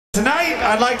Tonight,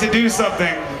 I'd like to do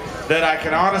something that I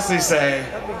can honestly say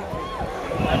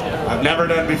I've never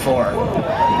done before.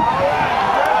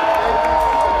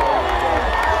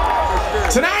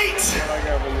 Tonight,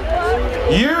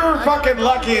 you're fucking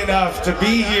lucky enough to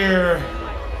be here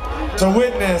to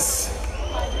witness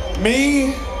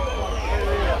me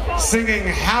singing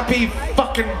happy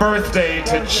fucking birthday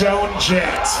to Joan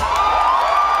Jett.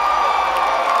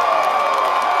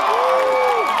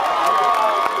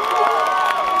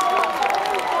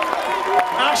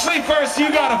 Actually, first you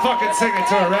gotta fucking sing it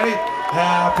to her. Ready?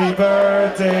 Happy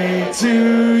birthday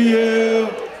to you.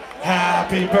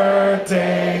 Happy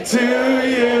birthday to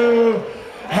you.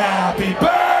 Happy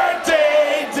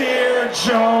birthday, dear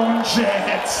Joan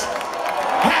Jett.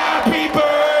 Happy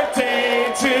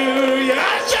birthday to you.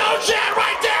 That's Joan Jett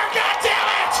right there. God damn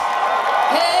it!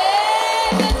 Hey,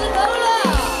 Deluna.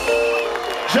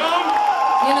 Joan?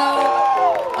 You know,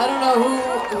 I don't know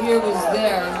who here was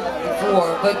there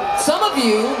before, but some of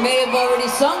you may have already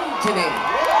sung to me.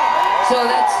 So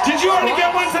that's... Did you already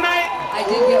get one tonight? I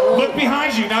did get one. Look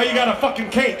behind you. Now you got a fucking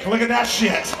cake. Look at that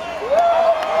shit.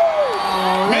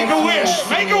 Oh, Make a wish.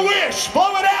 Make a wish.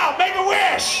 Blow it out. Make a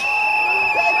wish.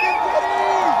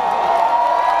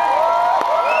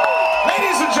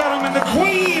 Ladies and gentlemen, the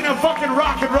queen of fucking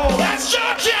rock and roll. That's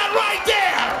Joan Jett right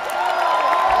there.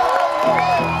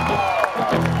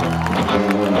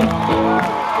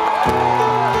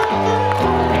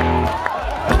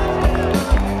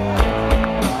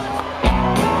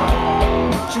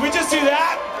 Should we just do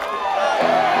that?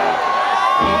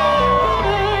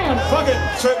 Fuck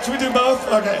it. Should we do both?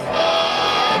 Okay.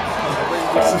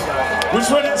 Which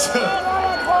one is...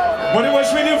 What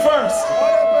should we do first?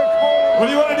 What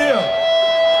do you want to do?